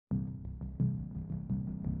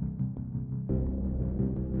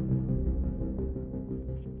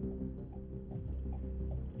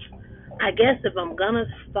I guess if I'm gonna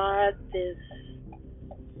start this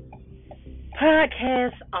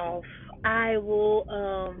podcast off, I will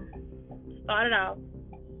start it off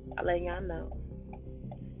by letting y'all know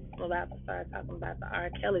I'm about to start talking about the R.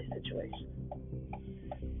 Kelly situation.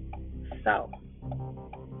 So,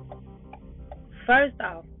 first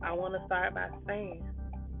off, I want to start by saying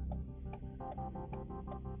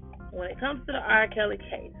when it comes to the R. Kelly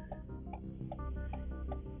case,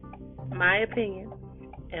 my opinion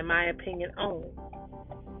and my opinion only,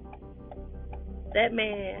 that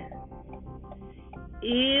man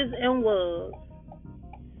is and was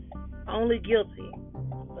only guilty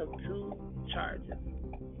of two charges.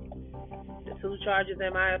 The two charges,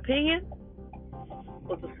 in my opinion,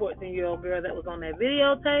 was the 14-year-old girl that was on that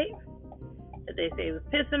videotape that they say he was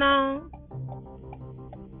pissing on.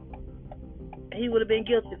 He would have been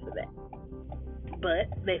guilty for that. But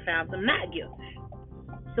they found him not guilty.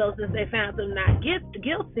 So since they found him not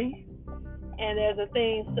guilty, and there's a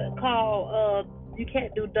thing called you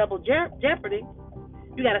can't do double jeopardy,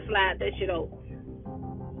 you got to slide that shit over.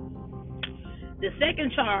 The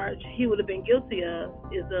second charge he would have been guilty of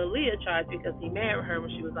is the Aaliyah charge because he married her when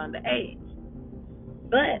she was underage.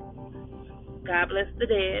 But God bless the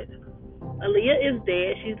dead. Aaliyah is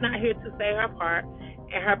dead. She's not here to say her part,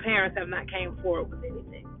 and her parents have not came forward with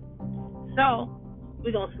anything. So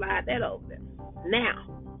we're gonna slide that over. Now,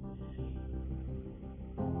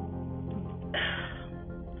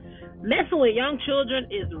 messing with young children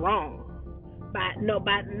is wrong. Not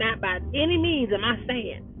by any means am I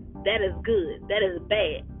saying that is good. That is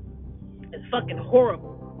bad. It's fucking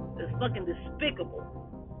horrible. It's fucking despicable.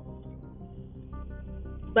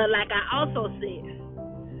 But like I also said,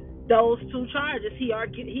 those two charges he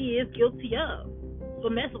is guilty of for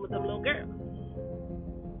messing with them little girls.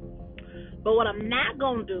 But what I'm not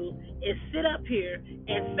gonna do is sit up here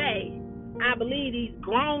and say I believe these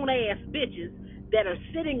grown ass bitches that are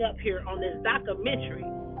sitting up here on this documentary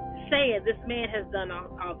saying this man has done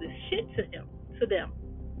all this shit to them.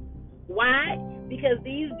 Why? Because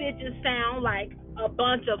these bitches sound like a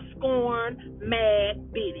bunch of scorned,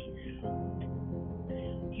 mad biddies.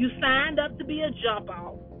 You signed up to be a jump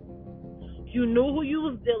off. You knew who you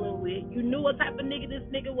was dealing with. You knew what type of nigga this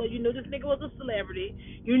nigga was. You knew this nigga was a celebrity.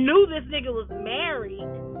 You knew this nigga was married.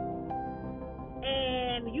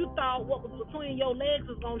 And you thought what was between your legs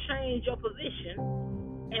was going to change your position.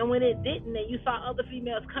 And when it didn't, and you saw other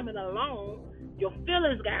females coming along, your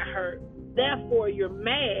feelings got hurt. Therefore, you're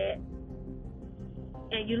mad.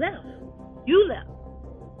 And you left. You left.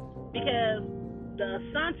 Because the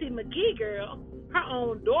Ashanti McGee girl, her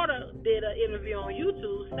own daughter did an interview on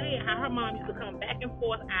YouTube saying how her mom used to come back and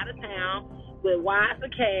forth out of town with wads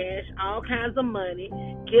of cash, all kinds of money,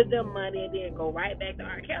 give them money, and then go right back to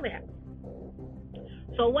R. Kelly house.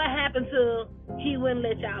 So what happened to he wouldn't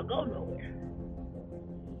let y'all go nowhere?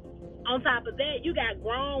 On top of that, you got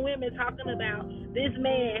grown women talking about this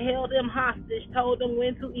man held them hostage, told them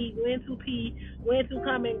when to eat, when to pee, when to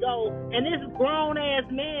come and go. And this grown ass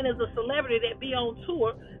man is a celebrity that be on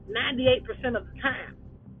tour 98% of the time.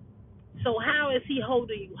 So how is he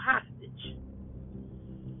holding you hostage?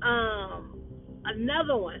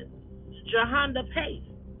 Another one, Jahanda Pace,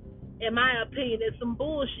 in my opinion, is some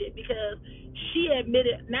bullshit because she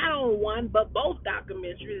admitted not on one but both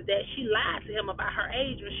documentaries that she lied to him about her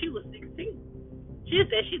age when she was 16. She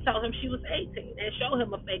said she told him she was 18 and showed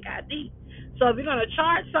him a fake ID. So if you're gonna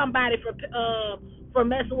charge somebody for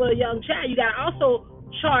messing with a young child, you gotta also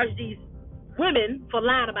charge these women for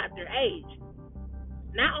lying about their age.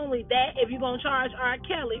 Not only that, if you're gonna charge R.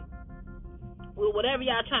 Kelly with whatever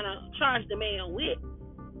y'all trying to charge the man with,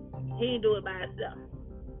 he didn't do it by himself.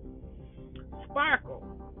 Sparkle.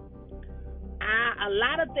 A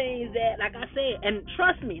lot of things that, like I said, and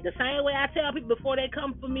trust me, the same way I tell people before they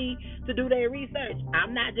come for me to do their research,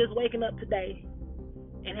 I'm not just waking up today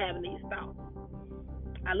and having these thoughts.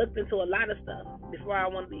 I looked into a lot of stuff before I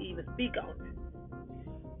wanted to even speak on it.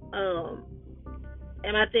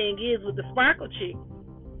 And my thing is with the Sparkle chick,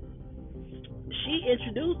 she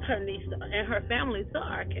introduced her niece and her family to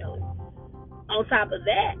R. Kelly. On top of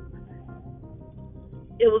that,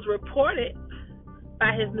 it was reported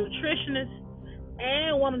by his nutritionist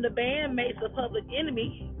and one of the bandmates of Public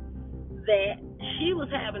Enemy that she was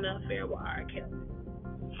having an affair with R. Kelly.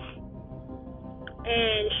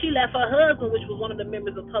 And she left her husband, which was one of the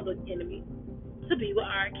members of Public Enemy, to be with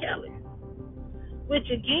R. Kelly. Which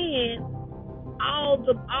again, all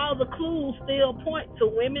the clues still point to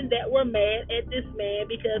women that were mad at this man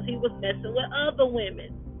because he was messing with other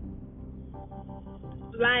women.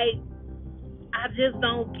 Like, I just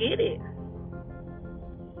don't get it.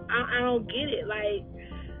 I don't get it. Like,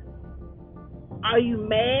 Are you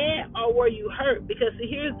mad or were you hurt? Because see,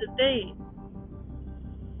 here's the thing.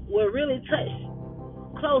 What really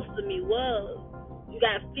touched close to me was you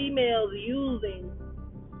got females using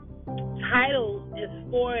titles as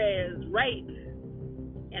far as rape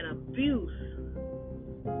and abuse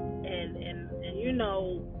and you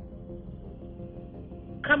know,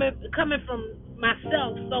 coming from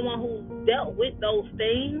myself, someone who dealt with those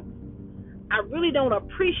things, I really don't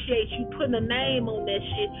appreciate you putting a name on that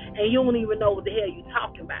shit and you don't even know what the hell you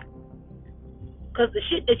talking about. Because the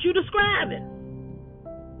shit that you describing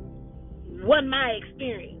wasn't my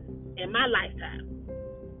experience in my lifetime.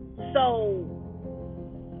 So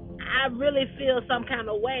I really feel some kind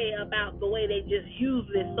of way about the way they just use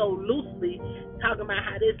it so loosely, talking about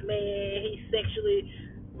how this man, he sexually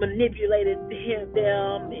manipulated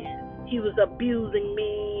them and he was abusing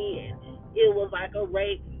me and it was like a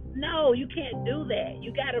rape. No, you can't do that.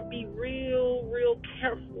 You got to be real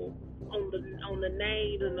careful on the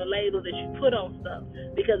names and the labels that you put on stuff,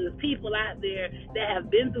 because there's people out there that have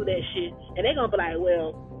been through that shit and they're gonna be like,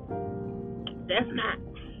 well, that's not,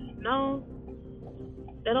 no,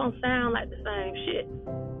 that don't sound like the same shit.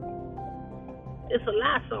 It's a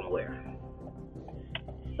lie somewhere.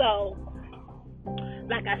 So,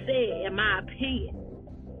 like I said, in my opinion,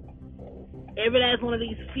 every last one of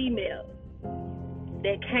these females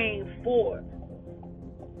that came forward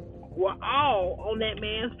were all on that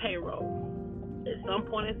man's payroll at some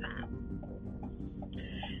point in time.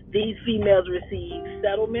 These females received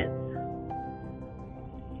settlements,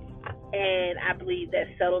 and I believe that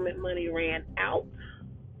settlement money ran out.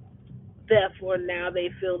 Therefore, now they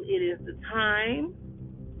feel it is the time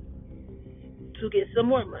to get some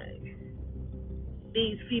more money.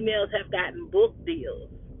 These females have gotten book deals.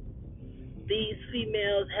 These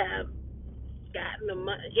females have gotten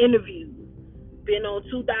interviews, been on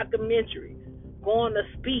 2 documentaries, going to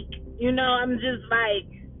speak. You know, I'm just like,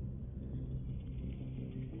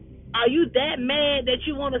 are you that mad that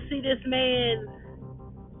you want to see this man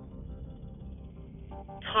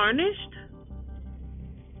tarnished?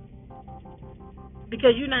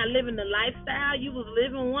 Because you're not living the lifestyle you was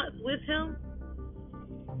living once with him?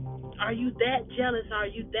 Are you that jealous? Are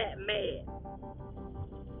you that mad?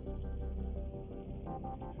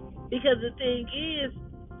 Because the thing is,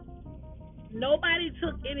 nobody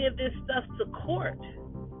took any of this stuff to court.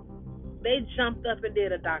 They jumped up and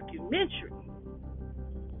did a documentary.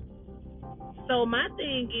 So my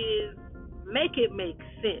thing is, make it make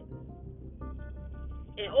sense.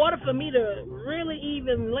 In order for me to really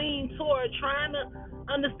even lean toward trying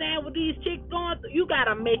to understand what these chicks going through, you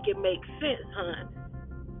gotta make it make sense, hon.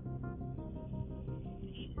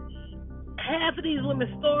 Half of these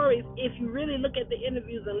women's stories, if you really look at the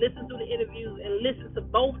interviews and listen to the interviews and listen to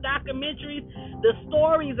both documentaries, the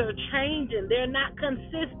stories are changing. They're not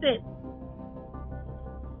consistent.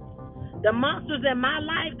 The monsters in my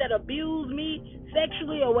life that abuse me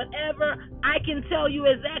sexually or whatever, I can tell you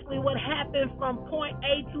exactly what happened from point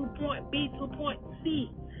A to point B to point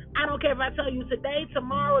C. I don't care if I tell you today,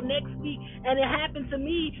 tomorrow, next week, and it happened to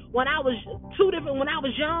me when I was when I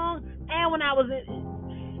was young and when I was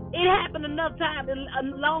it happened enough time,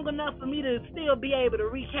 long enough for me to still be able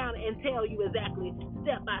to recount it and tell you exactly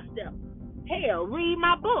step by step. Hell, read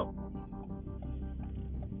my book.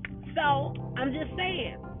 So I'm just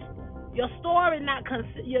saying, your story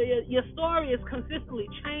your story is consistently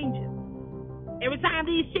changing. Every time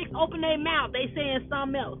these chicks open their mouth, they saying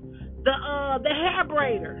something else. The hair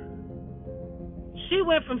braider, she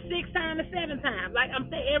went from 6 times to 7 times. Like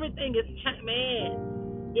I'm saying, everything is man.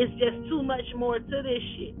 It's just too much more to this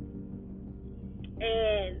shit.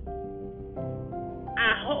 And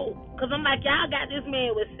I hope, because I'm like, y'all got this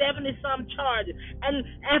man with 70-some charges. And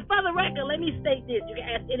for the record, let me state this. You can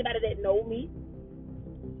ask anybody that know me.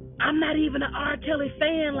 I'm not even an R. Kelly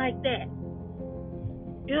fan like that.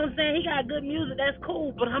 You know what I'm saying? He got good music, that's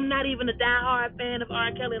cool, but I'm not even a die-hard fan of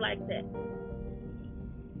R. Kelly like that.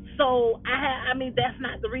 So, I mean, that's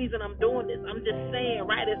not the reason I'm doing this. I'm just saying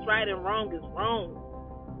right is right and wrong is wrong.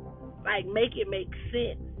 Like, make it make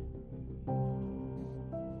sense.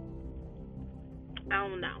 I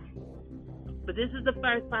don't know. But this is the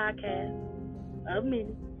first podcast of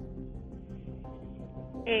many.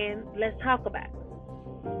 And let's talk about it.